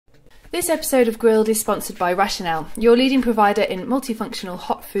This episode of Grilled is sponsored by Rationale, your leading provider in multifunctional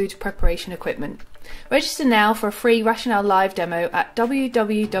hot food preparation equipment. Register now for a free Rationale live demo at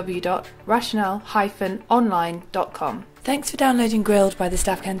www.rationale-online.com. Thanks for downloading Grilled by the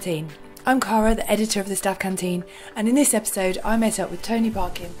Staff Canteen. I'm Cara, the editor of the Staff Canteen, and in this episode I met up with Tony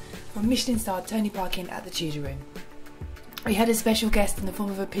Parkin from Michelin-starred Tony Parkin at the Tudor Room. We had a special guest in the form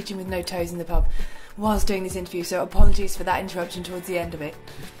of a pigeon with no toes in the pub whilst doing this interview, so apologies for that interruption towards the end of it.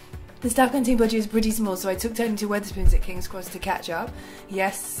 The Staff Canteen budget is pretty small, so I took Tony to Wetherspoons at King's Cross to catch up.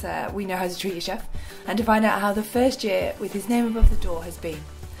 Yes, we know how to treat a chef, and to find out how the first year with his name above the door has been.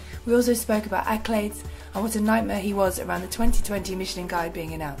 We also spoke about accolades and what a nightmare he was around the 2020 Michelin Guide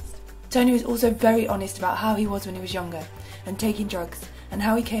being announced. Tony was also very honest about how he was when he was younger and taking drugs, and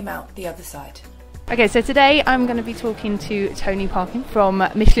how he came out the other side. Okay, so today I'm going to be talking to Tony Parkin from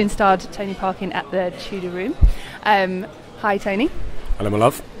Michelin-starred Tony Parkin at the Tudor Room. Hi Tony. Hello my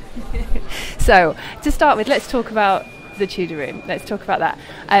love. So, to start with, let's talk about the Tudor Room. Let's talk about that.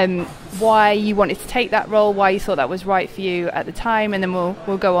 Why you wanted to take that role, why you thought that was right for you at the time, and then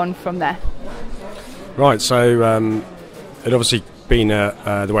we'll go on from there. Right, so I'd obviously been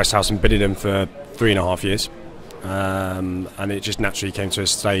at the West House in Biddingham for 3.5 years, and it just naturally came to a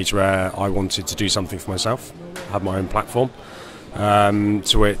stage where I wanted to do something for myself, have my own platform,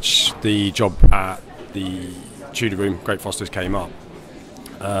 to which the job at the Tudor Room, Great Foster's, came up.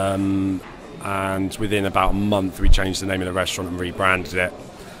 And within about a month we changed the name of the restaurant and rebranded it,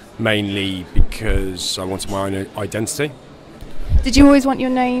 mainly because I wanted my own identity. Did you always want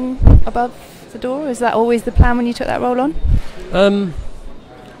your name above the door? Is that always the plan when you took that role on?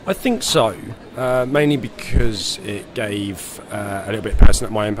 I think so, mainly because it gave a little bit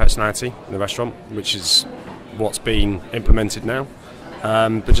of my own personality in the restaurant, which is what's been implemented now,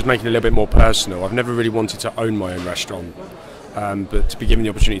 but just making it a little bit more personal. I've never really wanted to own my own restaurant, but to be given the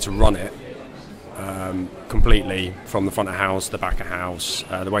opportunity to run it completely from the front of house, the back of house,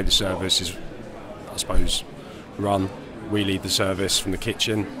 the way the service is, I suppose, run. We lead the service from the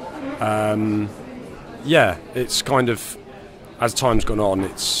kitchen. It's kind of, as time's gone on,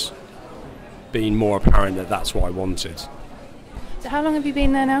 it's been more apparent that that's what I wanted. So how long have you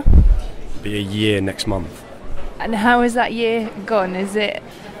been there now? It'll be a year next month. And how has that year gone? Has it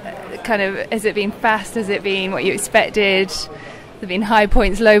been fast? Has it been what you expected? Has there been high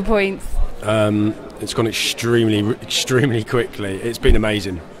points, low points? It's gone extremely quickly. It's been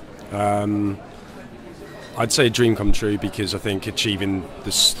amazing. I'd say a dream come true, because I think achieving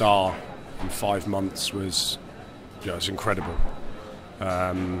the star in 5 months was, it's incredible.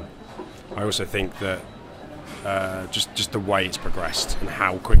 I also think that just the way it's progressed and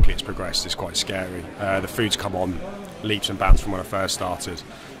how quickly it's progressed is quite scary. The food's come on leaps and bounds from when I first started.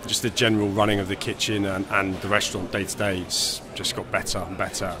 Just the general running of the kitchen and the restaurant day to day, it's just got better and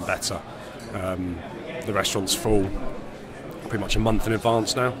better and better. The restaurant's full pretty much a month in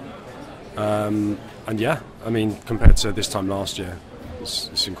advance now. Compared to this time last year,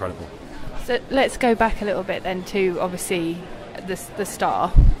 it's incredible. So let's go back a little bit then to, obviously, the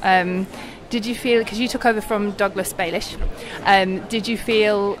star. Did you feel, because you took over from Douglas Baelish, did you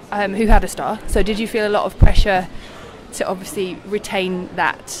feel, who had a star, so did you feel a lot of pressure to obviously retain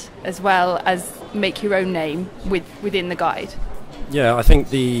that as well as make your own name within the guide? Yeah, I think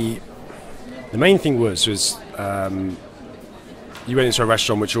the main thing was you went into a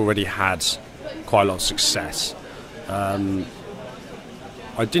restaurant which already had quite a lot of success. I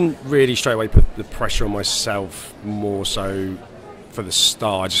didn't really straight away put the pressure on myself, more so for the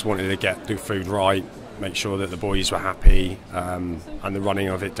star. I just wanted to get the food right, make sure that the boys were happy, and the running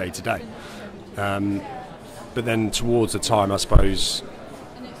of it day to day. But then towards the time, I suppose,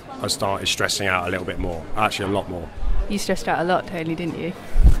 I started stressing out a little bit more, actually a lot more. You stressed out a lot, Tony, didn't you?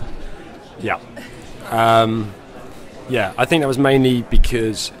 Yeah. I think that was mainly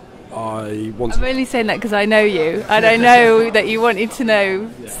because I wanted... I'm only saying that because I know you, and I know that you wanted to know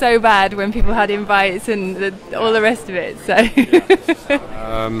so bad when people had invites and all the rest of it, so...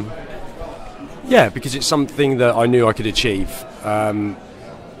 because it's something that I knew I could achieve, but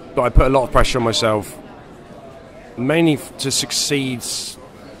I put a lot of pressure on myself, mainly to succeed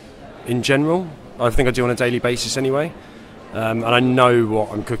in general. I think I do on a daily basis anyway, and I know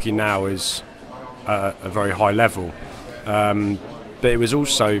what I'm cooking now is a very high level, but it was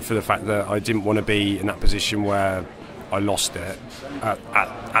also for the fact that I didn't want to be in that position where I lost it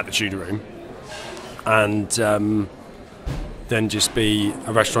at the Tudor Room, and then just be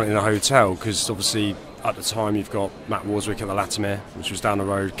a restaurant in a hotel, because obviously at the time you've got Matt Warswick at the Latimer, which was down the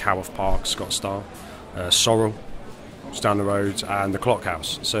road, Coworth Park's got a star, Sorrel was down the road, and the Clock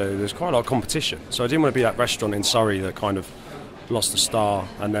House, so there's quite a lot of competition. So I didn't want to be that restaurant in Surrey that kind of lost a star,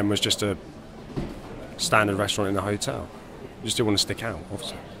 and then was just a standard restaurant in a hotel. You still want to stick out,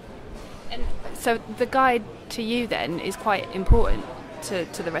 obviously. And so the guide to you then is quite important to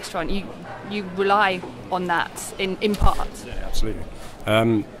the restaurant. You rely on that in part. Yeah, absolutely.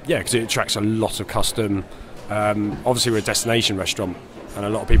 Because it attracts a lot of custom. Obviously, we're a destination restaurant, and a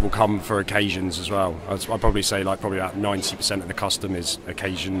lot of people come for occasions as well. I'd probably say probably about 90% of the custom is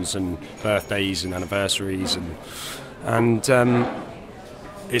occasions and birthdays and anniversaries, and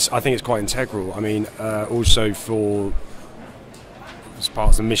I think it's quite integral. I mean, also for as far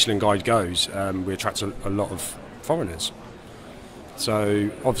as the Michelin guide goes, we attract a lot of foreigners. So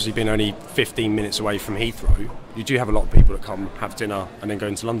obviously, being only 15 minutes away from Heathrow, you do have a lot of people that come, have dinner, and then go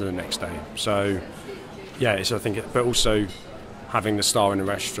into London the next day. So yeah, but also having the star in a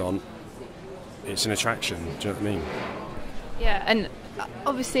restaurant, it's an attraction. Do you know what I mean? Yeah, and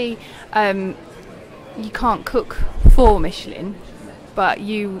obviously you can't cook for Michelin, but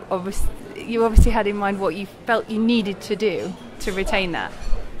you obviously had in mind what you felt you needed to do to retain that.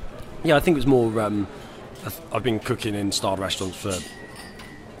 Yeah, I think it was more. I've been cooking in starred restaurants for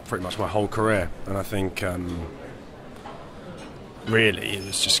pretty much my whole career, and I think really it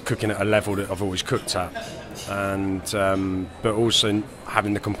was just cooking at a level that I've always cooked at, and but also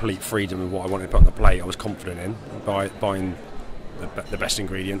having the complete freedom of what I wanted to put on the plate. I was confident in buying the best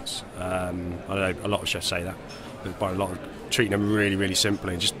ingredients. I know a lot of chefs say that, but by a lot of treating them really, really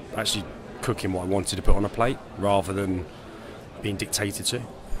simply and just actually cooking what I wanted to put on a plate rather than being dictated to.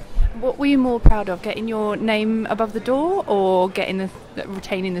 What were you more proud of, getting your name above the door or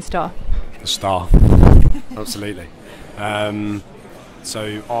retaining the star? The star, absolutely.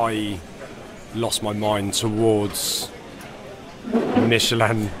 So I lost my mind towards the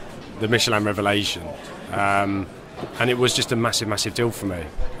Michelin revelation, and it was just a massive, massive deal for me.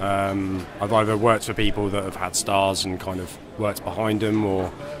 I've either worked for people that have had stars and kind of worked behind them,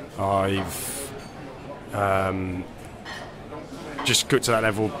 or I've just cooked to that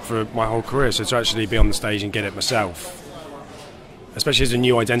level for my whole career. So to actually be on the stage and get it myself, especially as a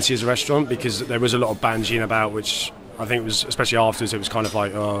new identity as a restaurant, because there was a lot of bandying about, which I think was, especially afterwards, it was kind of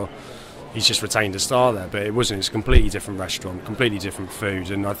like, oh, he's just retained a star there, but it wasn't. It's a completely different restaurant, completely different food,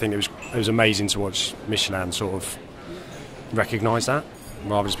 and I think it was amazing to watch Michelin sort of recognise that,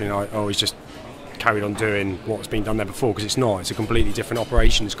 rather than just being like, oh, he's just carried on doing what's been done there before, because it's not. It's a completely different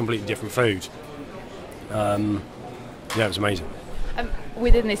operation. It's completely different food. Yeah, it was amazing.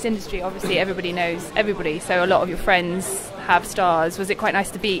 Within this industry, obviously everybody knows everybody, so a lot of your friends have stars. Was it quite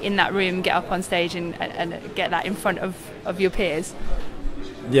nice to be in that room, get up on stage and get that in front of your peers?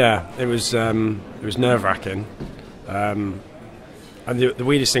 Yeah, it was nerve-wracking, and the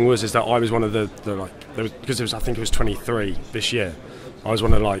weirdest thing is that I was one of the because I think it was 23 this year. I was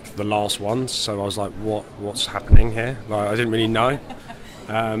one of the last ones, so I was like, what's happening here? I didn't really know.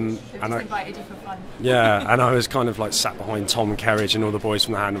 And I invited you for fun. Yeah, and I was kind of sat behind Tom Kerridge and all the boys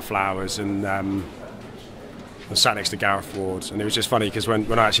from the Hand and Flowers, and I was sat next to Gareth Ward, and it was just funny because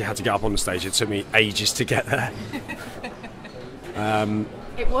when I actually had to get up on the stage, it took me ages to get there.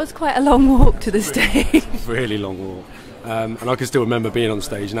 It was quite a long walk to the stage. Really long walk. And I can still remember being on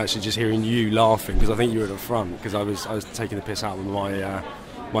stage and actually just hearing you laughing, because I think you were at the front, because I was taking the piss out with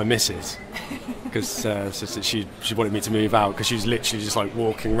my missus, because she wanted me to move out, because she was literally just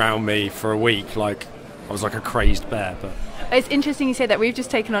walking around me for a week like I was like a crazed bear. But it's interesting you say that. We've just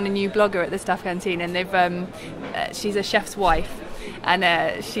taken on a new blogger at the Staff Canteen, and they've she's a chef's wife,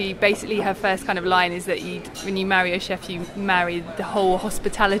 and she basically, her first kind of line is that when you marry a chef, you marry the whole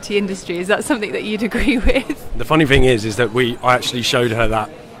hospitality industry. Is that something that you'd agree with? The funny thing is that I actually showed her that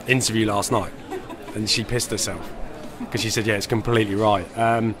interview last night, and she pissed herself, because she said, yeah, it's completely right.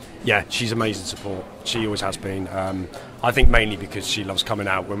 Yeah, she's amazing support. She always has been. I think mainly because she loves coming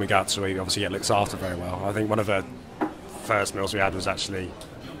out when we go out to eat. Obviously, it looks after very well. I think one of her first meals we had was actually,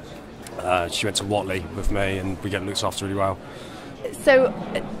 she went to Watley with me, and we get looked after really well. So,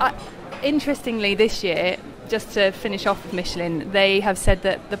 interestingly, this year, just to finish off with Michelin, they have said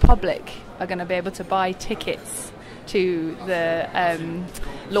that the public are going to be able to buy tickets to the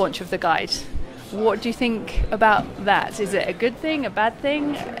launch of the guide. What do you think about that? Is it a good thing, a bad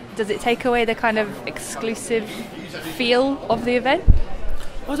thing? Does it take away the kind of exclusive feel of the event?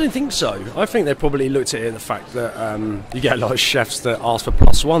 I don't think so. I think they probably looked at it, the fact that you get a lot of chefs that ask for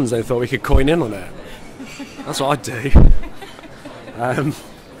 +1s. They thought we could coin in on it. That's what I'd do.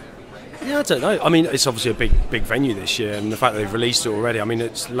 Yeah, I don't know. I mean, it's obviously a big venue this year, and the fact that they've released it already. I mean,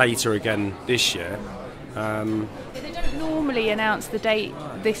 it's later again this year. They don't normally announce the date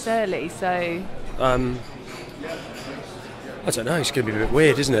this early, so. I don't know. It's going to be a bit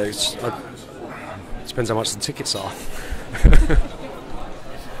weird, isn't it? It depends how much the tickets are.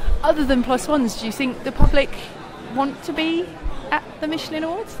 Other than plus ones, do you think the public want to be at the Michelin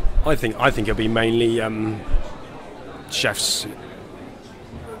Awards? I think it'll be mainly chefs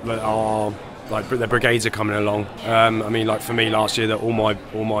that are like their brigades are coming along. I mean, like for me last year, that all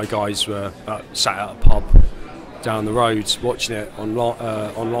my guys were sat at a pub down the road watching it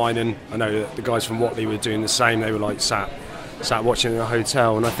online, and I know that the guys from Watley were doing the same. They were like sat watching it in a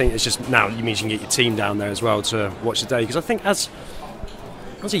hotel, and I think it's just now you mean you can get your team down there as well to watch the day, because I think as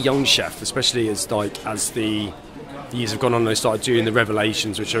a young chef, especially as the years have gone on, they started doing the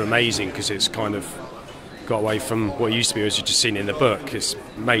revelations, which are amazing because it's kind of got away from what it used to be, as you've just seen in the book. It's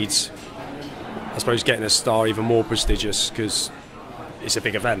made, I suppose, getting a star even more prestigious because it's a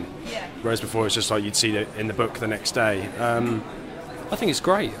big event. Yeah. Whereas before it's just like you'd see it in the book the next day. I think it's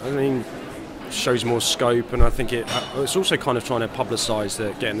great. I mean, it shows more scope, and I think it's also kind of trying to publicise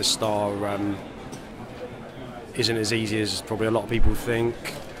that getting the star isn't as easy as probably a lot of people think.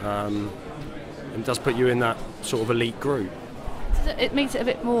 It does put you in that sort of elite group. It makes it a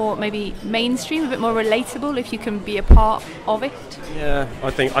bit more maybe mainstream, a bit more relatable if you can be a part of it. Yeah, I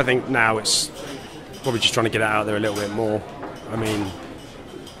think now it's probably just trying to get it out there a little bit more. I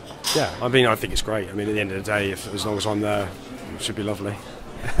think it's great. I mean, at the end of the day, as long as I'm there, it should be lovely.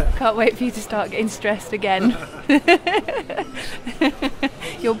 Can't wait for you to start getting stressed again.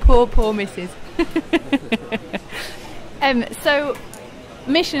 Your poor missus. So,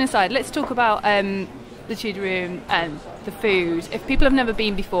 Michelin aside, let's talk about the Tudor Room and the food. If people have never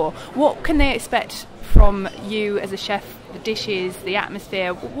been before, what can they expect from you as a chef? The dishes, the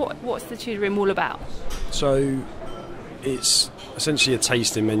atmosphere. What's the Tudor Room all about? So, it's essentially a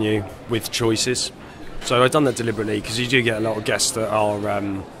tasting menu with choices. So I've done that deliberately because you do get a lot of guests that are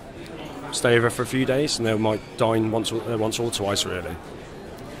stay over for a few days, and they might dine once or twice really.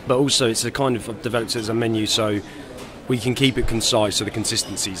 But also it's I've developed it as a menu so we can keep it concise, so the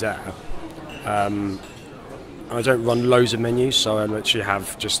consistency's there. I don't run loads of menus, so I literally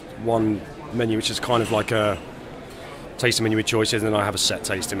have just one menu, which is kind of like a tasting menu with choices, and then I have a set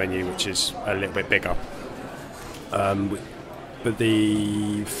tasting menu, which is a little bit bigger. But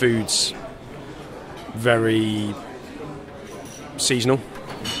the food's very seasonal.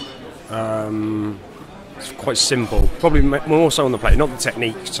 It's quite simple, probably more so on the plate, not the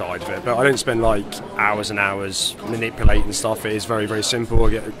technique side of it, but I don't spend like hours and hours manipulating stuff. It is very, very simple.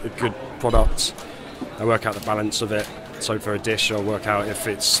 I get a good product, I work out the balance of it. So for a dish, I'll work out if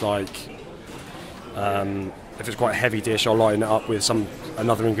it's like if it's quite a heavy dish, I'll lighten it up with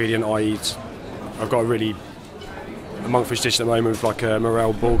another ingredient. I've got a monkfish dish at the moment with like a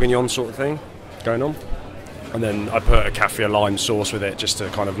morel bourguignon sort of thing going on, and then I put a kaffir lime sauce with it just to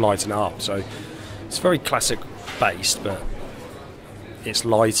kind of lighten it up. So it's very classic based, but it's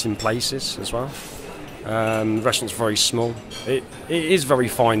light in places as well. The restaurant's very small. It is very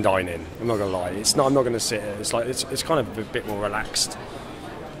fine dining. I'm not gonna lie. I'm not gonna sit here. It's kind of a bit more relaxed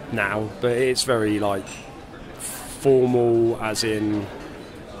now, but it's very like formal, as in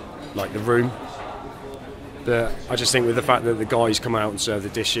like the room. But I just think with the fact that the guys come out and serve the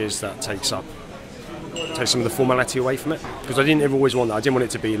dishes, that takes some of the formality away from it. Because I didn't ever always want that. I didn't want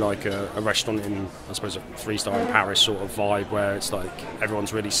it to be like a restaurant in, I suppose, a 3-star in Paris sort of vibe, where it's like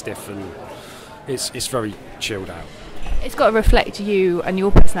everyone's really stiff and it's very chilled out. It's got to reflect you and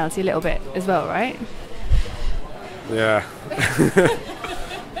your personality a little bit as well, right? Yeah.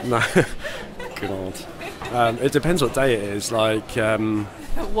 No. Good old. It depends what day it is. Like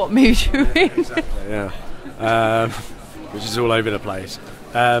what mood you're in. Exactly. Yeah. Which is all over the place.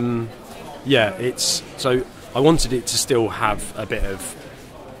 Yeah, it's so I wanted it to still have a bit of,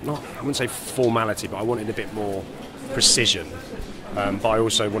 I wouldn't say formality, but I wanted a bit more precision. But I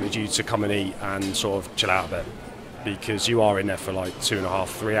also wanted you to come and eat and sort of chill out a bit, because you are in there for like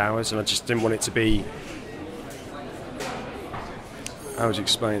 2.5-3 hours, and I just didn't want it to be, how would you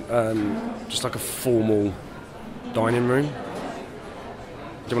explain, just like a formal dining room.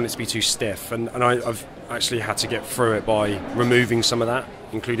 I don't want it to be too stiff, and I've actually had to get through it by removing some of that,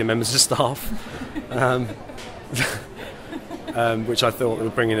 including members of staff, which I thought were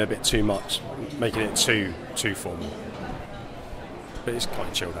bringing a bit too much, making it too formal. But it's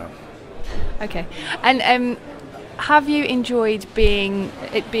quite chilled out. Okay, and have you enjoyed being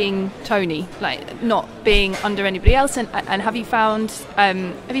Tony, like not being under anybody else, and have you found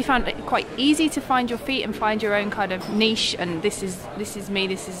it quite easy to find your feet and find your own kind of niche, and this is me,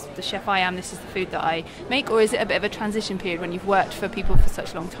 this is the chef I am, this is the food that I make, or is it a bit of a transition period when you've worked for people for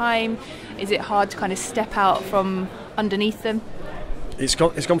such a long time? Is it hard to kind of step out from underneath them? It's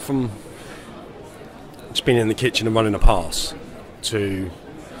gone from just being in the kitchen and running a pass to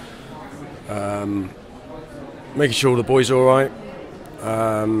making sure the boys are all right,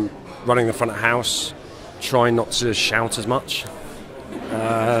 running the front of house, trying not to shout as much.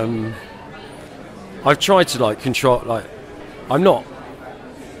 I've tried to like control, like I'm not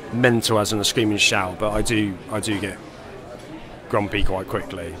mental as in a scream and shout, but I do get grumpy quite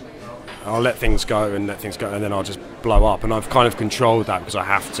quickly. I'll let things go, and then I'll just blow up, and I've kind of controlled that because I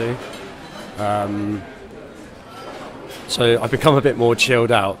have to. So I've become a bit more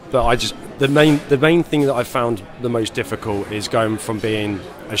chilled out, but the main thing that I've found the most difficult is going from being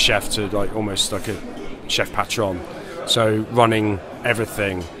a chef to like almost like a chef patron. So running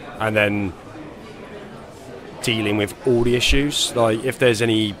everything and then dealing with all the issues. Like if there's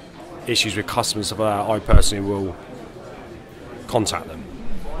any issues with customers, stuff like that, I personally will contact them.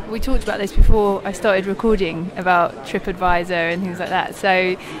 We talked about this before I started recording about TripAdvisor and things like that.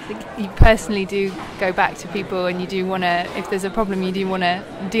 So you personally do go back to people, and you do want to, if there's a problem, you do want to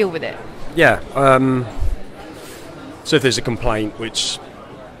deal with it. Yeah. So if there's a complaint, which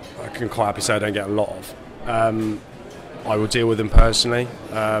I can quite happily say I don't get a lot of, I will deal with them personally.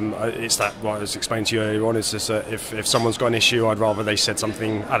 It's that what I was explaining to you earlier on. It's just that if someone's got an issue, I'd rather they said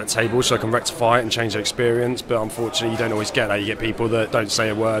something at a table so I can rectify it and change their experience. But unfortunately, you don't always get that. You get people that don't say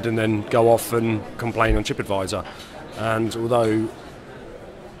a word and then go off and complain on TripAdvisor. And although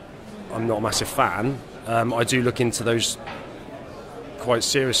I'm not a massive fan, I do look into those quite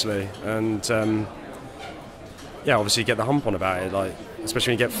seriously. And yeah, obviously get the hump on about it. Like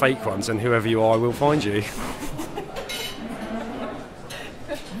especially when you get fake ones, and whoever you are will find you.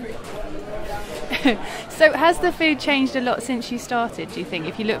 So has the food changed a lot since you started, do you think?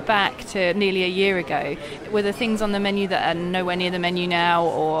 If you look back to nearly a year ago, were there things on the menu that are nowhere near the menu now,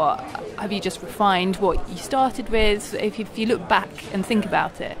 or have you just refined what you started with? If you look back and think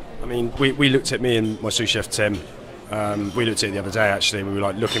about it. I mean, we looked at me and my sous chef Tim, we looked at it the other day actually, we were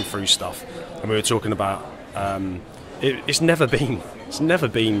like looking through stuff, and we were talking about, it's never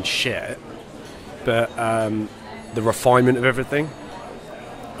been shit, but the refinement of everything.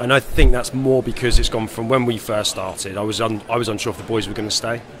 And I think that's more because it's gone from when we first started. I was unsure if the boys were going to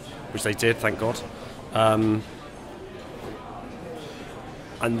stay, which they did, thank God. And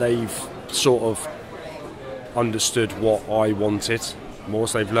they've sort of understood what I wanted more.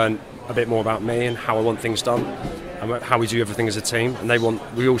 So they've learned a bit more about me and how I want things done, and how we do everything as a team. And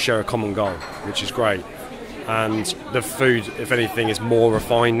we all share a common goal, which is great. And the food, if anything, is more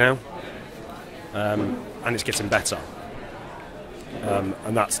refined now, and it's getting better.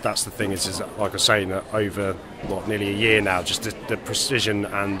 And that's the thing is that, like I was saying, that over nearly a year now, just the precision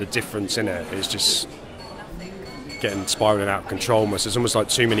and the difference in it is just getting spiraling out of control. It's almost like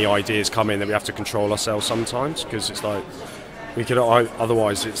too many ideas come in that we have to control ourselves sometimes, because it's like we could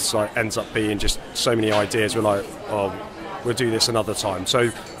otherwise it's like ends up being just so many ideas. We're like, oh, we'll do this another time. So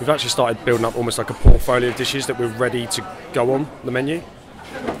we've actually started building up almost like a portfolio of dishes that we're ready to go on the menu,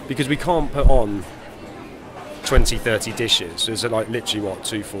 because we can't put on 20, 30 dishes. There's like literally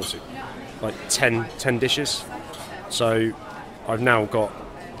 240, like 10 dishes. So I've now got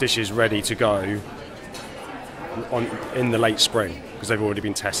dishes ready to go in the late spring, because they've already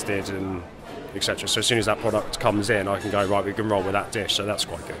been tested and etc. So as soon as that product comes in, I can go, right, we can roll with that dish. So that's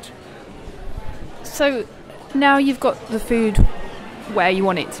quite good. So now you've got the food where you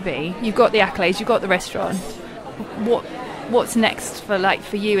want it to be. You've got the accolades. You've got the restaurant. What's next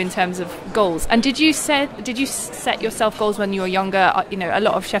for you in terms of goals? And did you set yourself goals when you were younger? You know, a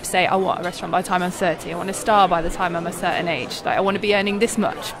lot of chefs say, I want a restaurant by the time I'm 30. I want a star by the time I'm a certain age. Like, I want to be earning this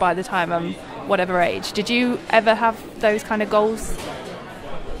much by the time I'm whatever age. Did you ever have those kind of goals?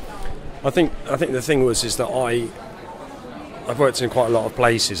 I think the thing is that I've worked in quite a lot of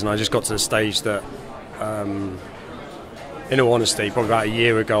places, and I just got to the stage that, in all honesty, probably about a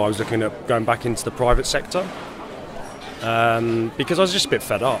year ago, I was looking at going back into the private sector. Because I was just a bit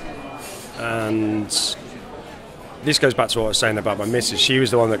fed up, and this goes back to what I was saying about my missus. She was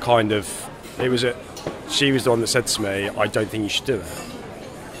the one that she was the one that said to me, I don't think you should do it,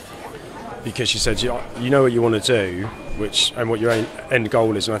 because she said, you know what you want to do, and what your end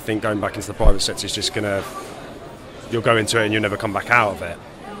goal is, and I think going back into the private sector is just you'll go into it and you'll never come back out of it.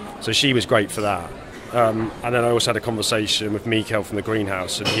 So she was great for that. And then I also had a conversation with Mikael from the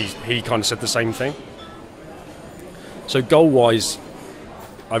greenhouse, and he kind of said the same thing. So goal-wise,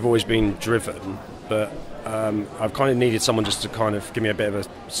 I've always been driven, but I've kind of needed someone just to kind of give me a bit of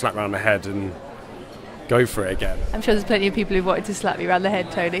a slap around the head and go for it again. I'm sure there's plenty of people who wanted to slap you around the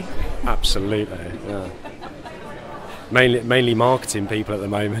head, Tony. Absolutely, yeah. Mainly marketing people at the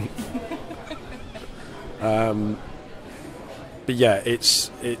moment. But yeah,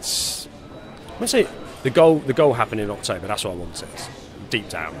 it's. I'm gonna say the goal happened in October. That's what I wanted, deep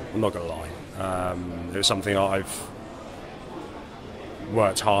down. I'm not gonna lie. It was something I've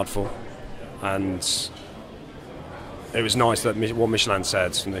worked hard for, and it was nice that what Michelin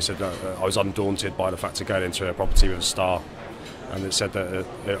said, and they said that I was undaunted by the fact of going into a property with a star, and it said that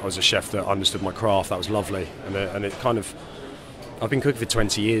I was a chef that understood my craft. That was lovely, and it kind of, I've been cooking for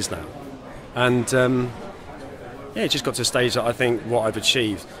 20 years now, and it just got to a stage that I think what I've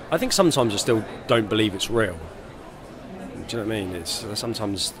achieved, I think sometimes I still don't believe it's real. Do you know what I mean? It's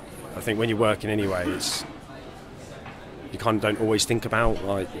sometimes, I think when you're working anyway, you kind of don't always think about,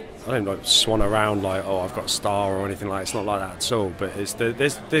 like, I don't like swan around like, oh, I've got a star or anything like that. It's not like that at all. But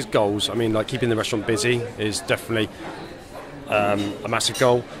there's goals. I mean, like, keeping the restaurant busy is definitely a massive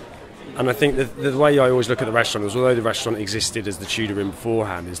goal. And I think the way I always look at the restaurant is, although the restaurant existed as the Tudor Room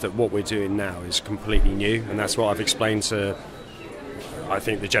beforehand, is that what we're doing now is completely new, and that's what I've explained to. I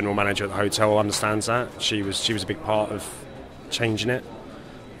think the general manager at the hotel understands that. She was a big part of changing it.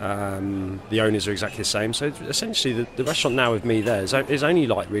 The owners are exactly the same. So essentially, the restaurant now with me there is only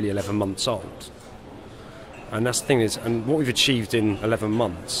like really 11 months old, and that's the thing is, and what we've achieved in 11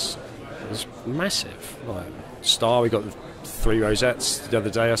 months is massive. Like star, we got 3 rosettes the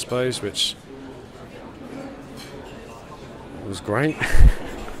other day, I suppose, which was great.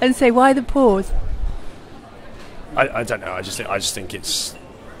 And say, why the pause? I don't know. I just think it's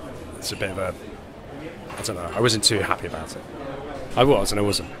a bit of a, I don't know. I wasn't too happy about it. I was and I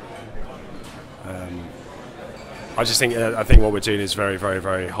wasn't. I just think I think what we're doing is very, very,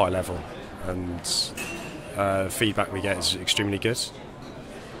 very high level, and feedback we get is extremely good.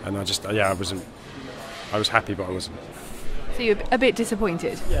 And I was happy, but I wasn't. So you're a bit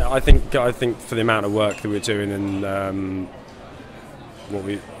disappointed? Yeah, I think for the amount of work that we're doing and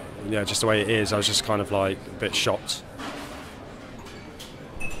just the way it is, I was just kind of like a bit shocked.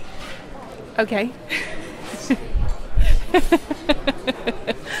 Okay.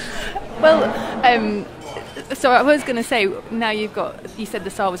 Well, so I was going to say, now you said the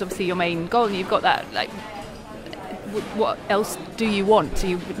star was obviously your main goal, and you've got that, like, what else do you want?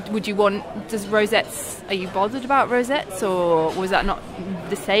 Does rosettes, are you bothered about rosettes, or was that not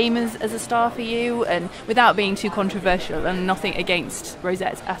the same as a star for you? And without being too controversial, and nothing against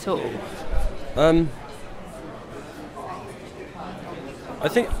rosettes at all. I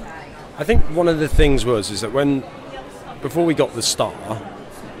think one of the things is that before we got the star,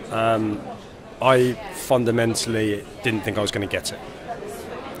 I fundamentally didn't think I was going to get it.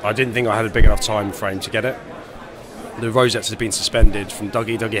 I didn't think I had a big enough time frame to get it. The rosettes had been suspended from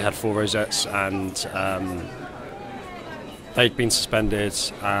Dougie. Dougie had 4 rosettes, and they'd been suspended,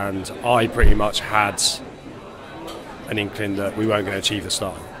 and I pretty much had an inkling that we weren't going to achieve the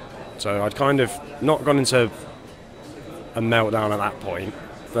star. So I'd kind of not gone into a meltdown at that point,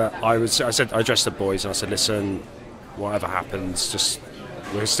 but I addressed the boys and I said, listen, whatever happens,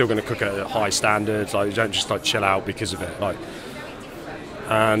 we're still going to cook at a high standard. Like, you don't just like chill out because of it. Like,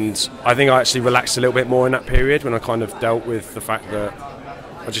 and I think I actually relaxed a little bit more in that period when I kind of dealt with the fact that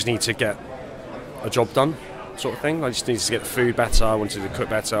I just need to get a job done, sort of thing. I just needed to get the food better. I wanted to cook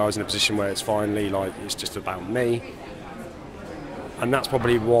better. I was in a position where it's finally like it's just about me, and that's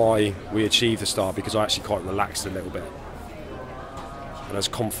probably why we achieved the star, because I actually quite relaxed a little bit. And I was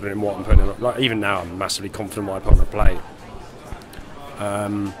confident in what I'm putting on. Like, even now, I'm massively confident in what I put on the plate.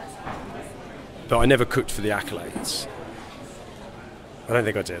 But I never cooked for the accolades. I don't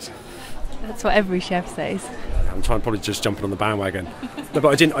think I did. That's what every chef says. I'm trying probably just jumping on the bandwagon. No, but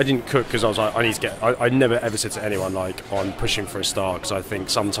I didn't cook because I was like, I need to get. I never ever said to anyone like I'm pushing for a star, because I think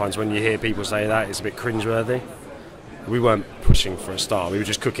sometimes when you hear people say that, it's a bit cringeworthy. We weren't pushing for a star. We were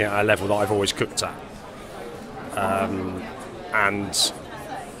just cooking at a level that I've always cooked at. And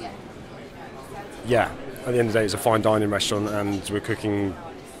yeah, at the end of the day, it's a fine dining restaurant, and we're cooking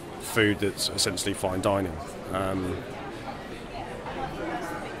food that's essentially fine dining.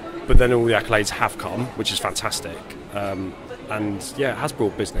 But then all the accolades have come, which is fantastic. And yeah, it has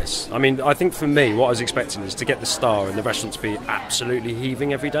brought business. I mean, I think for me, what I was expecting is to get the star and the restaurant to be absolutely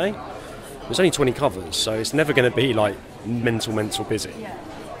heaving every day. There's only 20 covers, so it's never going to be like mental busy.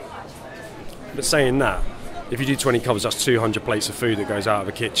 But saying that, if you do 20 covers, that's 200 plates of food that goes out of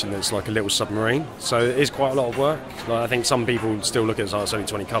a kitchen that's like a little submarine. So it is quite a lot of work. Like, I think some people still look at it as, oh, it's only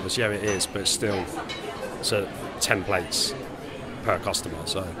 20 covers. Yeah, it is, but still, it's 10 plates per customer.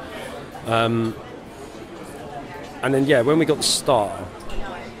 So, and then yeah, when we got the star,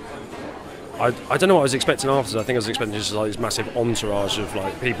 I don't know what I was expecting after. I think I was expecting just like this massive entourage of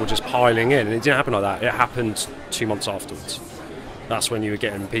like people just piling in, and it didn't happen like that. It happened 2 months afterwards. That's when you were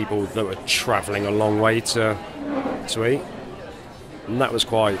getting people that were travelling a long way to eat, and that was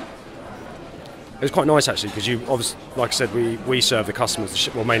quite it was quite nice actually, because you obviously, like I said, we serve the customers,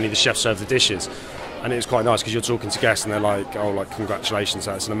 well mainly the chefs serve the dishes, and it was quite nice because you're talking to guests and they're like, oh, like congratulations,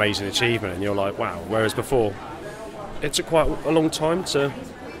 that's an amazing achievement, and you're like, wow. Whereas before, it took quite a long time to.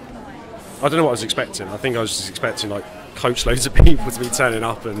 I don't know what I was expecting. I think I was just expecting like coach loads of people to be turning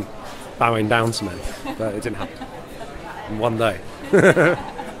up and bowing down to me, but it didn't happen. In one day. So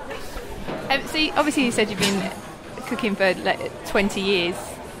obviously you said you've been cooking for like 20 years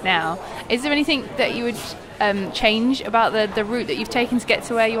now. Is there anything that you would change about the route that you've taken to get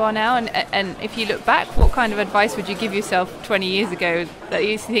to where you are now? And if you look back, what kind of advice would you give yourself 20 years ago that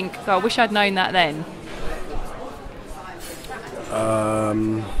you think, oh, I wish I'd known that then?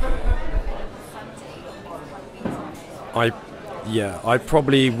 I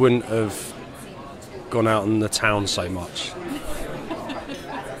probably wouldn't have gone out in the town so much.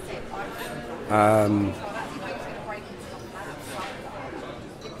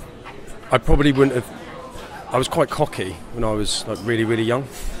 I probably wouldn't have. I was quite cocky when I was like really, really young.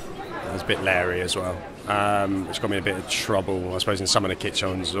 I was a bit leery as well, which got me in a bit of trouble, I suppose, in some of the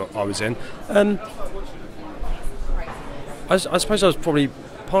kitchens I was in. I suppose I was probably,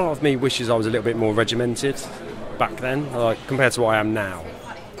 part of me wishes I was a little bit more regimented back then, like compared to what I am now.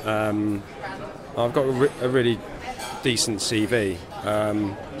 I've got a really decent CV,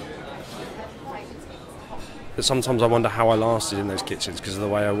 but sometimes I wonder how I lasted in those kitchens because of the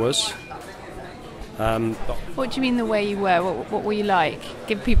way I was. What do you mean the way you were? What were you like?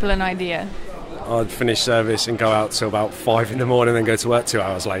 Give people an idea. I'd finish service and go out till about 5 in the morning and then go to work 2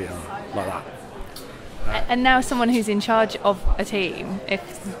 hours later, like that. And now someone who's in charge of a team, if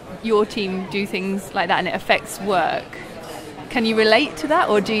your team do things like that and it affects work, can you relate to that,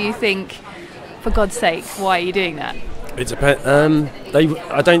 or do you think, for God's sake, why are you doing that? It depends.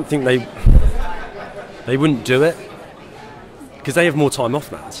 I don't think they wouldn't do it because they have more time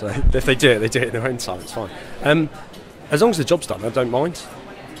off now. So if they do it in their own time. It's fine. As long as the job's done, I don't mind.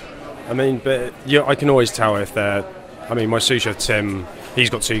 I mean, but yeah, I can always tell if they're. I mean, my sous chef Tim, he's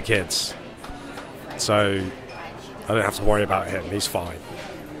got 2 kids, so I don't have to worry about him. He's fine.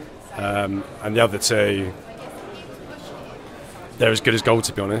 And the other 2, they're as good as gold,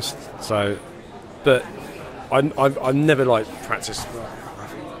 to be honest. So, but I've never like practiced.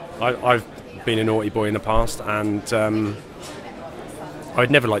 I've been a naughty boy in the past, and I'd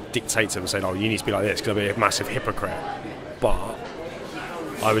never like dictate to them saying, "Oh, you need to be like this," because I'd be a massive hypocrite. But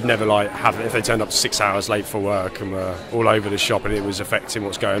I would never like have if they turned up 6 hours late for work and were all over the shop and it was affecting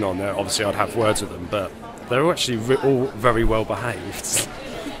what's going on there. Obviously, I'd have words with them, but they're actually all very well behaved.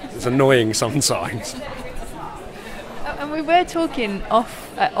 It's annoying sometimes. And we were talking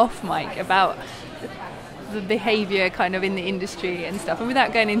off mic about the behaviour kind of in the industry and stuff, and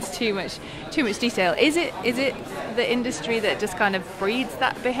without going into too much detail, is it the industry that just kind of breeds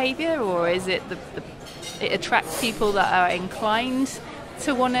that behaviour, or is it it attracts people that are inclined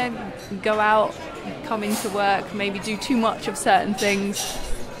to want to go out, come into work, maybe do too much of certain things?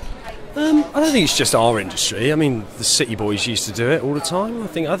 I don't think it's just our industry. I mean, the city boys used to do it all the time. I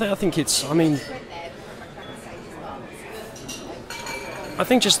think it's. I mean, I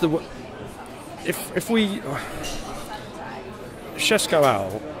think just if chefs go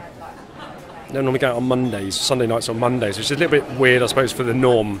out, they normally go out on Mondays, Sunday nights on Mondays, which is a little bit weird, I suppose, for the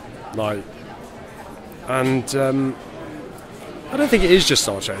norm. Like, and I don't think it is just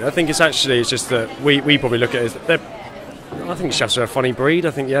our trade. I think it's just that we probably look at it as I think chefs are a funny breed.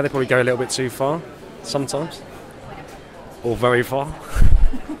 I think they probably go a little bit too far sometimes, or very far.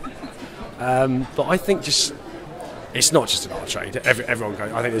 But I think just it's not just an art trade. Everyone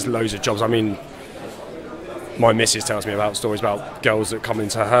goes. I think there's loads of jobs. I mean, my missus tells me about stories about girls that come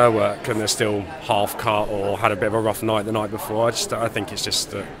into her work and they're still half cut or had a bit of a rough night the night before. I think it's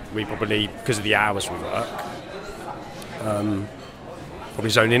just that we probably, because of the hours we work, probably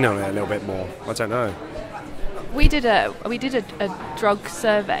zone in on it a little bit more. I don't know. We did a drug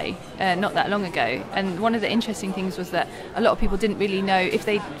survey not that long ago, and one of the interesting things was that a lot of people didn't really know if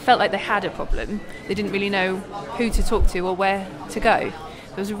they felt like they had a problem. They didn't really know who to talk to or where to go.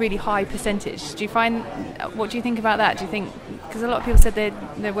 There was a really high percentage. What do you think about that? Do you think, because a lot of people said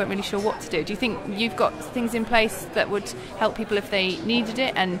they weren't really sure what to do. Do you think you've got things in place that would help people if they needed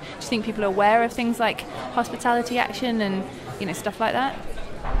it? And do you think people are aware of things like hospitality action and stuff like that?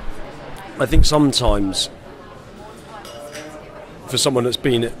 I think sometimes for someone that's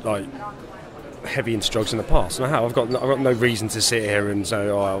been like heavy into drugs in the past, and I've got no reason to sit here and say,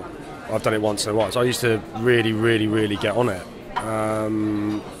 "Oh, I've done it once in a while." So I used to really, really, really get on it.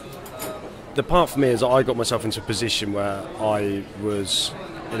 The part for me is I got myself into a position where I was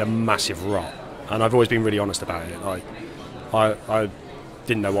in a massive rut, and I've always been really honest about it. Like I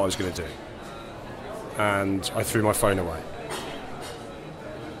didn't know what I was going to do, and I threw my phone away.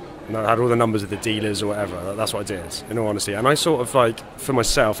 And I had all the numbers of the dealers or whatever. That's what I did, in all honesty. And I sort of like, for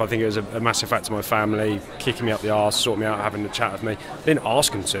myself, I think it was a massive factor to my family, kicking me up the arse, sorting me out, having a chat with me. They didn't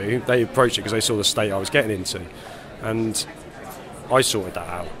ask them to. They approached it because they saw the state I was getting into. And I sorted that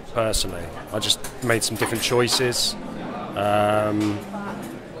out, personally. I just made some different choices. I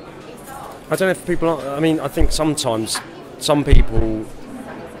don't know if people are, I mean, I think sometimes some people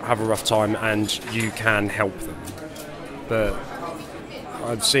have a rough time and you can help them. But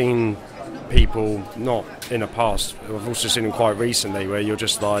I've seen people, not in the past, I've also seen them quite recently, where you're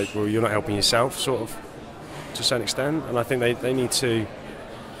just like, well, you're not helping yourself, sort of, to a certain extent. And I think they need to,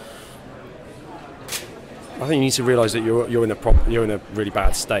 I think you need to realise that you're in a really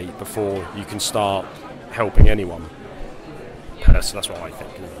bad state before you can start helping anyone. So that's what I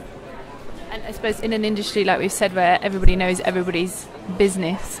think. And I suppose in an industry like we've said, where everybody knows everybody's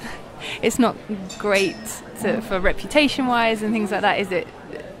business, it's not great for reputation-wise and things like that, is it?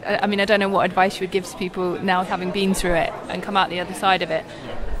 I mean, I don't know what advice you would give to people now, having been through it and come out the other side of it.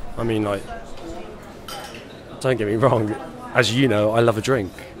 I mean, like, don't get me wrong, as you know, I love a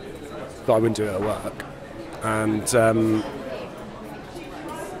drink, but I wouldn't do it at work. And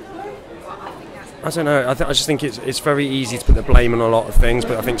I don't know, I just think it's very easy to put the blame on a lot of things,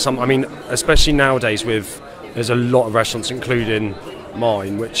 but I think especially nowadays there's a lot of restaurants, including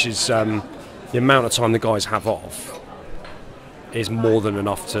mine, which is the amount of time the guys have off is more than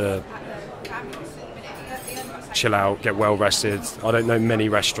enough to chill out, get well rested. I don't know many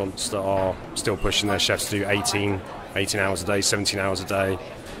restaurants that are still pushing their chefs to do 18 hours a day, 17 hours a day.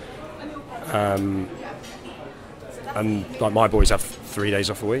 And like my boys have 3 days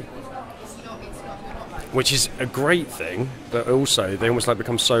off a week, which is a great thing, but also they almost like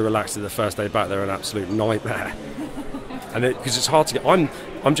become so relaxed that the first day back they're an absolute nightmare. And because it's hard to get,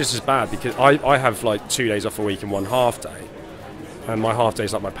 I'm just as bad, because I have like 2 days off a week and one half day, and my half day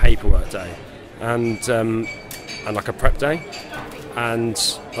is like my paperwork day, and like a prep day. And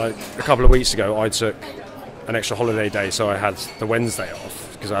like a couple of weeks ago I took an extra holiday day, so I had the Wednesday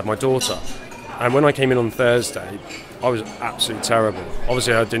off because I had my daughter. And when I came in on Thursday, I was absolutely terrible.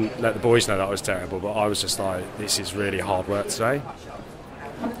 Obviously I didn't let the boys know that I was terrible, but I was just like, this is really hard work today.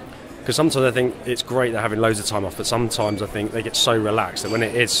 Because sometimes I think it's great they're having loads of time off, but sometimes I think they get so relaxed that when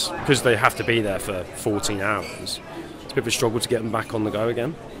it is, because they have to be there for 14 hours, it's a bit of a struggle to get them back on the go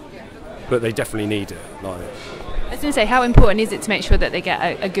again. But they definitely need it. Like, I was going to say, how important is it to make sure that they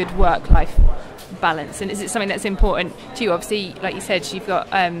get a good work-life balance? And is it something that's important to you? Obviously, like you said, you've got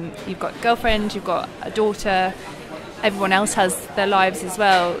a girlfriend, you've got a daughter, everyone else has their lives as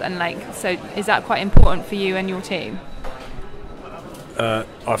well, and like, so is that quite important for you and your team?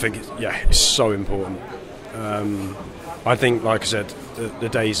 I think it's so important. I think, like I said, the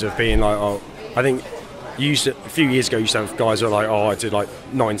days of being like, I think a few years ago you used to have guys who were like, I did like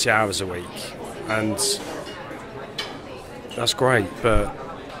 90 hours a week, and that's great, but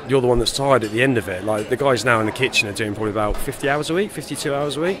you're the one that's tired at the end of it. Like, the guys now in the kitchen are doing probably about 50 hours a week, 52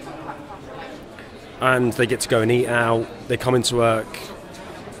 hours a week, and they get to go and eat out. They come into work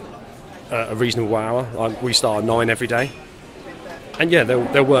at a reasonable hour. Like, we start at 9 every day, and yeah,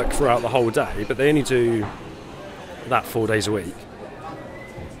 they'll work throughout the whole day, but they only do that 4 days a week.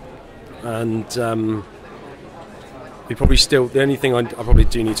 And we probably still, the only thing I probably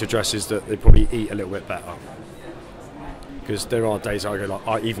do need to address is that they probably eat a little bit better. Because there are days I go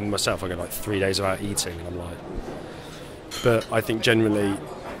like, even myself, I go like 3 days without eating, and I'm like, but I think generally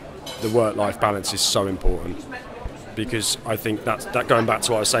the work-life balance is so important, because I think that going back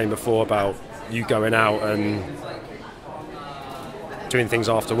to what I was saying before about you going out and doing things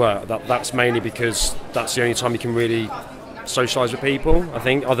after work, that's mainly because that's the only time you can really socialise with people. I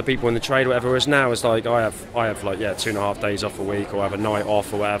think other people in the trade or whatever, whereas now it's like I have like 2.5 days off a week, or I have a night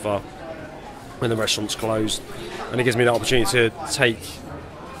off or whatever when the restaurant's closed, and it gives me the opportunity to take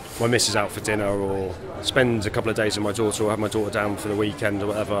my missus out for dinner, or spend a couple of days with my daughter, or have my daughter down for the weekend or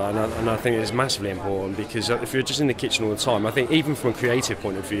whatever. And I think it's massively important, because if you're just in the kitchen all the time, I think even from a creative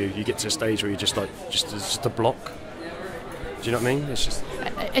point of view, you get to a stage where you're just like just a block. Do you know what I mean? It's just.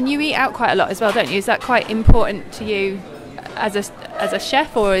 And you eat out quite a lot as well, don't you? Is that quite important to you as a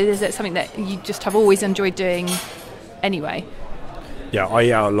chef, or is it something that you just have always enjoyed doing anyway? Yeah, I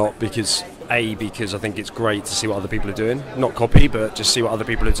eat out a lot because I think it's great to see what other people are doing. Not copy, but just see what other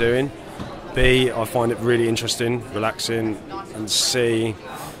people are doing. B, I find it really interesting, relaxing, and C,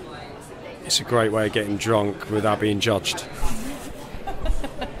 it's a great way of getting drunk without being judged.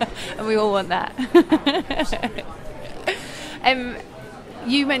 And we all want that.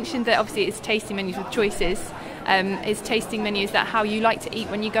 You mentioned that obviously it's tasting menus with choices. Is tasting menus that how you like to eat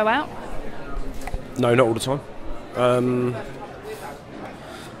when you go out? No, not all the time.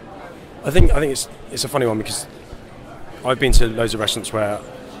 I think it's a funny one because I've been to loads of restaurants where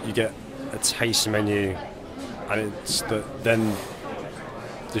you get a taste menu, and then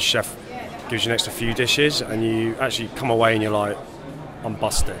the chef gives you an extra few dishes, and you actually come away and you're like, I'm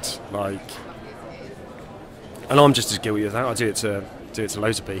busted. Like, and I'm just as guilty of that. I do it to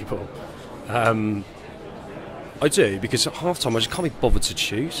loads of people. I do, because at half time I just can't be bothered to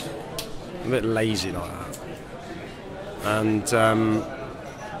choose. I'm a bit lazy like that. And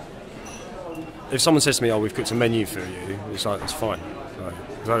if someone says to me, "Oh, we've cooked a menu for you," it's like, it's fine. Like,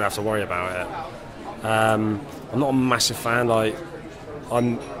 I don't have to worry about it. I'm not a massive fan. Like,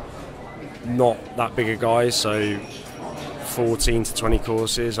 I'm not that big a guy, so 14 to 20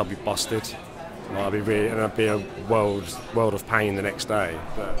 courses, I'll be busted. Like, I'd be a world of pain the next day.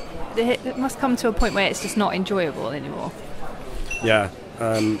 But It must come to a point where it's just not enjoyable anymore. yeah,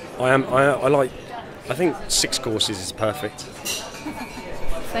 I think 6 courses is perfect.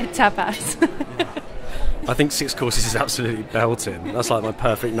 So tapas. I think 6 courses is absolutely belting. That's like my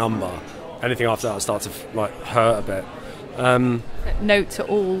perfect number. Anything after that, I start to hurt a bit. Note to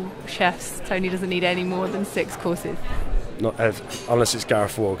all chefs: Tony doesn't need any more than 6 courses. Not unless it's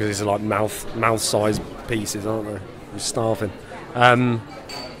Gareth Wall, because these are like mouth-sized pieces, aren't they? You're starving.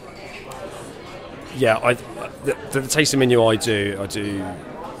 Yeah, the tasting menu I do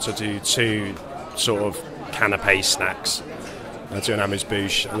 2 sort of canapé snacks. I do an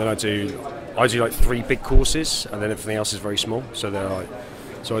amuse-bouche, and then I do like 3 big courses, and then everything else is very small. So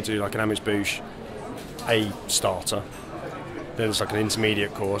I do like an amuse-bouche, a starter, then it's like an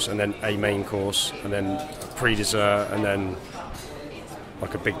intermediate course, and then a main course, and then a pre-dessert, and then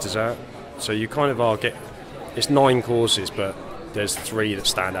like a big dessert. So you kind of it's 9 courses, but there's 3 that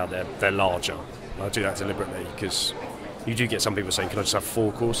stand out. They're larger. I do that deliberately because you do get some people saying, "Can I just have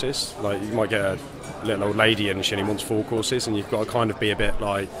 4 courses?" Like, you might get a little old lady and she only wants 4 courses, and you've got to kind of be a bit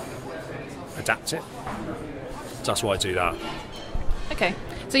like, adapt it. So that's why I do that. Okay,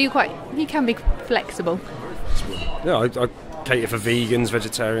 so you can be flexible. Yeah, I cater for vegans,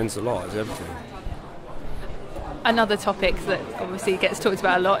 vegetarians, a lot, everything. Another topic that obviously gets talked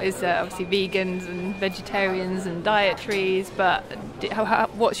about a lot is obviously vegans and vegetarians and dietaries, but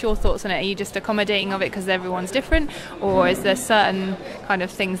what's your thoughts on it? Are you just accommodating of it because everyone's different, or is there certain kind of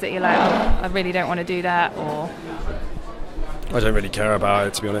things that you're like, "Oh, I really don't want to do that," or? I don't really care about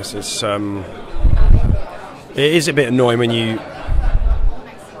it, to be honest. It is a bit annoying when you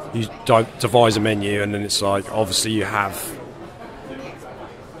devise a menu and then it's like, obviously you have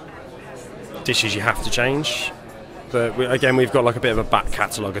dishes you have to change, but we've got like a bit of a back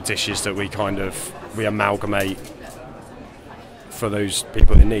catalogue of dishes that we amalgamate for those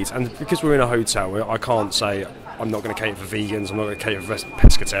people in need. And because we're in a hotel, I can't say I'm not going to cater for vegans, I'm not going to cater for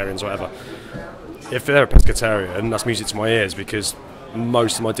pescatarians, whatever. If they're a pescatarian, that's music to my ears, because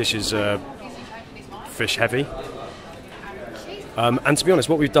most of my dishes are fish heavy. And to be honest,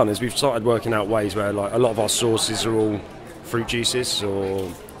 what we've done is we've started working out ways where, like, a lot of our sauces are all fruit juices or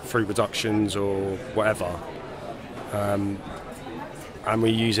fruit reductions or whatever, and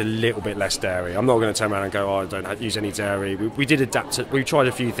we use a little bit less dairy. I'm not going to turn around and go, "Oh, I don't use any dairy." We did adapt it. We tried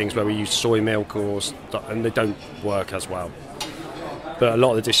a few things where we use soy milk and they don't work as well. But a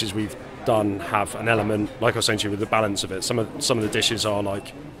lot of the dishes we've done have an element, like I was saying to you, with the balance of it. Some of the dishes are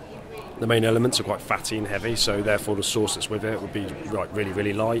like, the main elements are quite fatty and heavy, so therefore the sauce that's with it would be like really,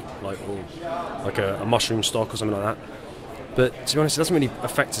 really light, like a mushroom stock or something like that. But to be honest, it doesn't really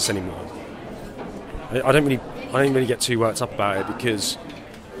affect us anymore. I don't really get too worked up about it, because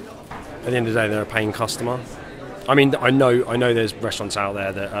at the end of the day, they're a paying customer. I mean, I know there's restaurants out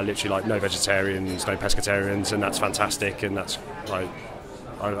there that are literally like, no vegetarians, no pescatarians, and that's fantastic, and that's like,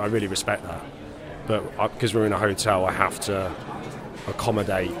 I really respect that. But because we're in a hotel, I have to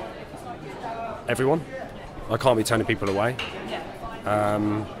accommodate everyone. I can't be turning people away.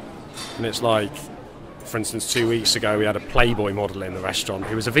 And it's like, for instance, 2 weeks ago we had a Playboy model in the restaurant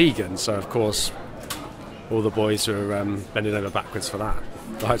who was a vegan, so of course all the boys were bending over backwards for that.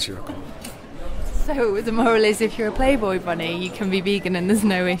 So the moral is, if you're a Playboy bunny, you can be vegan and there's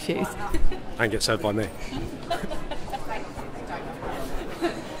no issues. And get served by me.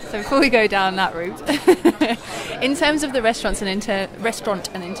 So before we go down that route, in terms of the restaurant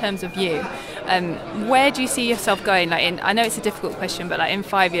and in terms of you, where do you see yourself going? Like, I know it's a difficult question, but like in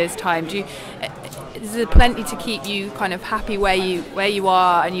 5 years' time, is there plenty to keep you kind of happy where you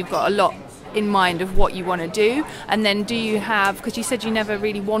are, and you've got a lot in mind of what you want to do? And then do you have, because you said you never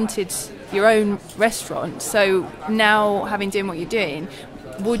really wanted your own restaurant, so now having done what you're doing,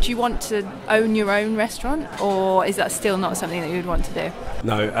 would you want to own your own restaurant, or is that still not something that you would want to do?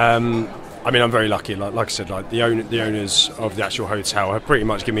 No, I mean, I'm very lucky. Like I said, like the owners of the actual hotel have pretty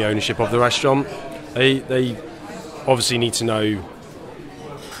much given me ownership of the restaurant. They obviously need to know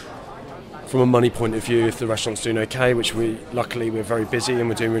from a money point of view if the restaurant's doing okay, which luckily we're very busy and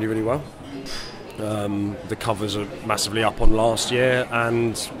we're doing really, really well. The covers are massively up on last year,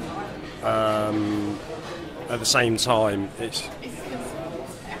 and at the same time,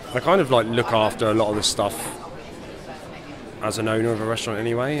 I kind of like look after a lot of the stuff as an owner of a restaurant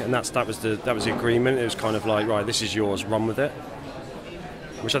anyway, and that was the agreement. It was kind of like, right, this is yours, run with it,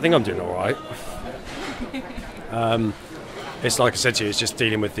 which I think I'm doing all right. It's like I said to you, it's just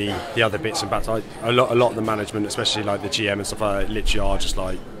dealing with the other bits and bats. A lot of the management, especially like the GM and stuff like that, literally are just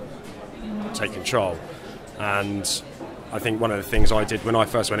like take control. And I think one of the things I did when I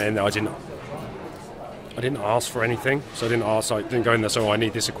first went in there, I didn't ask for anything. So I didn't go in there, so I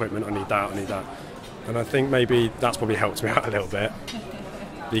need this equipment, I need that. And I think maybe that's probably helped me out a little bit,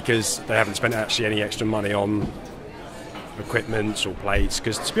 because they haven't spent actually any extra money on equipment or plates,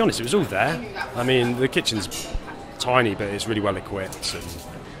 because to be honest, it was all there. I mean, the kitchen's tiny, but it's really well equipped,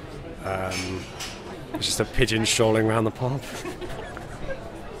 and it's just a pigeon strolling around the pub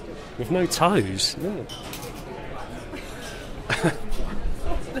with no toes. No.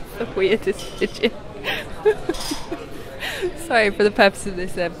 That's the weirdest pigeon. Sorry, for the purpose of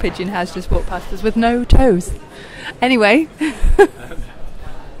this, pigeon has just walked past us with no toes. Anyway.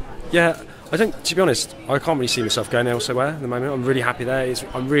 Yeah, to be honest, I can't really see myself going elsewhere at the moment. I'm really happy there.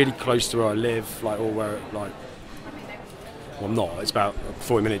 I'm really close to where I live, like, or where, like, well, I'm not. It's about a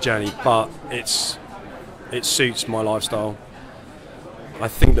 40-minute journey, but it suits my lifestyle. I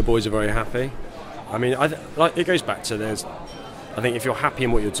think the boys are very happy. I mean, it goes back to I think if you're happy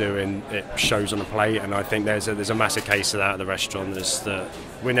in what you're doing, it shows on the plate, and I think there's a massive case of that at the restaurant.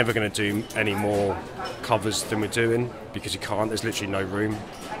 We're never going to do any more covers than we're doing, because you can't. There's literally no room.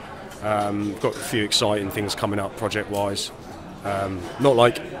 We've got a few exciting things coming up project-wise, not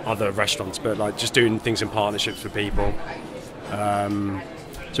like other restaurants, but like just doing things in partnerships with people.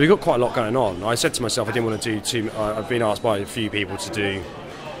 So we've got quite a lot going on. I said to myself I didn't want to do too. I've been asked by a few people to do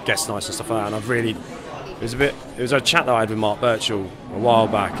guest nights and stuff like that, and it was a chat that I had with Mark Birchall a while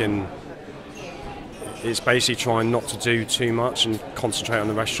back, and it's basically trying not to do too much and concentrate on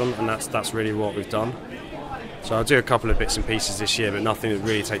the restaurant, and that's really what we've done. So I'll do a couple of bits and pieces this year, but nothing that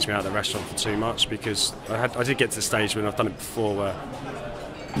really takes me out of the restaurant for too much, because I did get to the stage when I've done it before where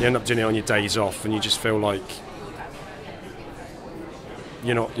you end up doing it on your days off and you just feel like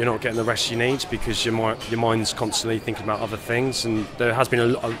you're not getting the rest you need, because your mind's constantly thinking about other things. And there has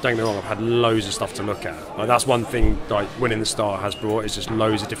been don't get me wrong, I've had loads of stuff to look at. Like, that's one thing like winning the Star has brought, is just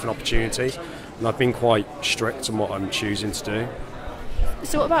loads of different opportunities, and I've been quite strict on what I'm choosing to do.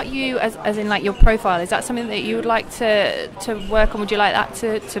 So what about you, as in like your profile? Is that something that you would like to work on? Would you like that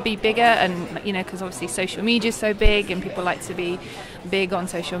to be bigger? And because obviously social media is so big, and people like to be big on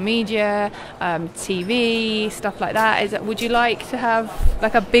social media, TV, stuff like that. Would you like to have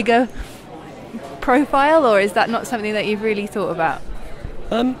like a bigger profile, or is that not something that you've really thought about?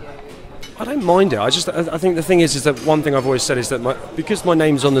 I don't mind it. I think the thing is that one thing I've always said is that because my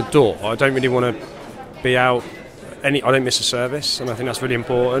name's on the door, I don't really want to be out. I don't miss a service, and I think that's really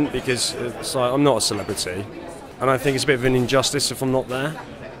important, because it's like, I'm not a celebrity, and I think it's a bit of an injustice if I'm not there.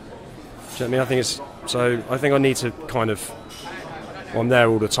 Do you know what I mean? I think I need to kind of. Well, I'm there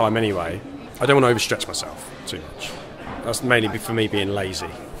all the time anyway. I don't want to overstretch myself too much. That's mainly for me being lazy.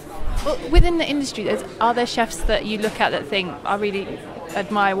 Well, within the industry, are there chefs that you look at that think, I really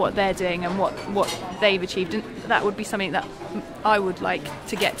admire what they're doing and what they've achieved, and that would be something that I would like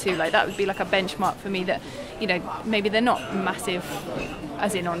to get to? Like, that would be like a benchmark for me, that maybe they're not massive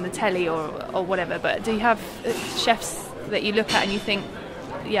as in on the telly or whatever, but do you have chefs that you look at and you think,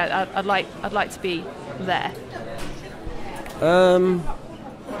 yeah, I'd like to be there?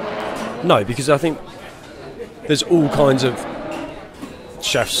 No, because I think there's all kinds of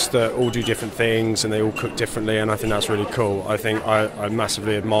chefs that all do different things and they all cook differently, and I think that's really cool. I think I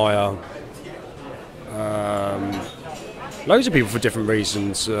massively admire loads of people for different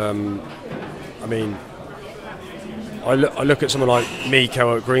reasons. I mean, I look at someone like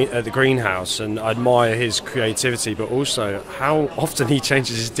Miko at the greenhouse, and I admire his creativity, but also how often he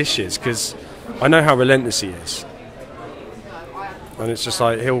changes his dishes, because I know how relentless he is. And it's just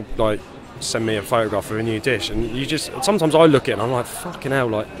like, he'll like send me a photograph of a new dish, and sometimes I look at it and I'm like, fucking hell,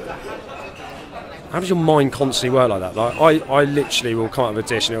 like, how does your mind constantly work like that? Like, I literally will come up with a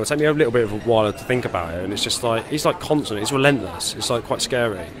dish and it will take me a little bit of a while to think about it, and it's just like, he's like constant, it's relentless, it's like quite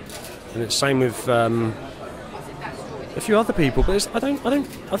scary. And it's same with a few other people, but I think I'm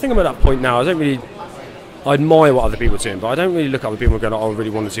at that point now, I don't really I admire what other people are doing, but I don't really look at other people and go, like, I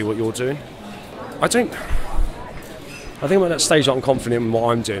really want to do what you're doing. I think I'm at that stage that I'm confident in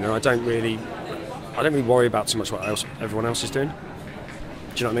what I'm doing, and I don't really worry about too much what everyone else is doing.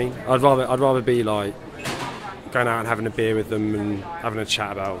 Do you know what I mean? I'd rather be like going out and having a beer with them and having a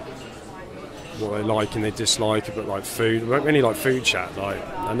chat about what they like and they dislike, but like food, mainly like food chat, like,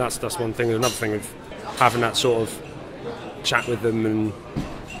 and that's one thing. Another thing of having that sort of chat with them, and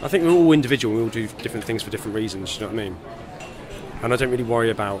I think we're all individual. We all do different things for different reasons. You know what I mean? And I don't really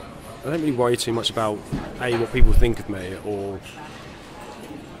worry too much about what people think of me or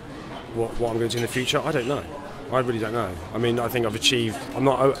what I'm going to do in the future. I don't know. I really don't know. I mean, I think I've achieved what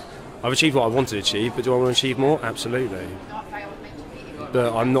I wanted to achieve, but do I want to achieve more? Absolutely.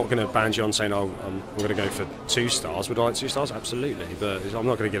 But I'm not going to bandy on saying, I'm going to go for 2 stars. Would I like 2 stars? Absolutely. But I'm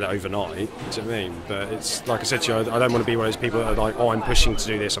not going to get it overnight. Do you know what I mean? But it's like I said to you, I don't want to be one of those people that are like, I'm pushing to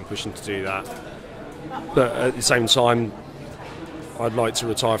do this, I'm pushing to do that. But at the same time, I'd like to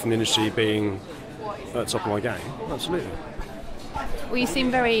retire from the industry being at the top of my game. Absolutely. Well, you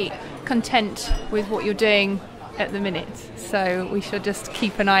seem very content with what you're doing at the minute, so we should just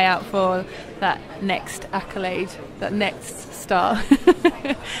keep an eye out for that next accolade, that next star.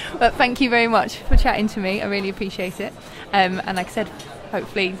 But thank you very much for chatting to me. I really appreciate it. And like I said,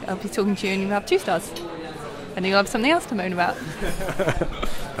 hopefully I'll be talking to you and you'll have 2 stars and you'll have something else to moan about.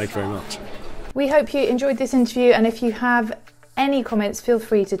 Thank you very much. We hope you enjoyed this interview, and if you have any comments, feel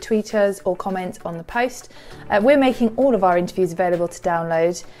free to tweet us or comment on the post. We're making all of our interviews available to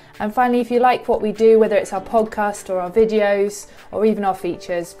download. And finally, if you like what we do, whether it's our podcast or our videos or even our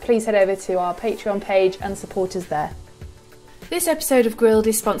features, please head over to our Patreon page and support us there. This episode of Grilled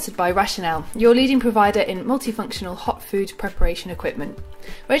is sponsored by Rationale, your leading provider in multifunctional hot food preparation equipment.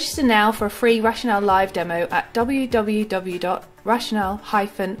 Register now for a free Rationale live demo at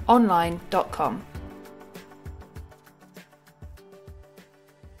www.rationale-online.com.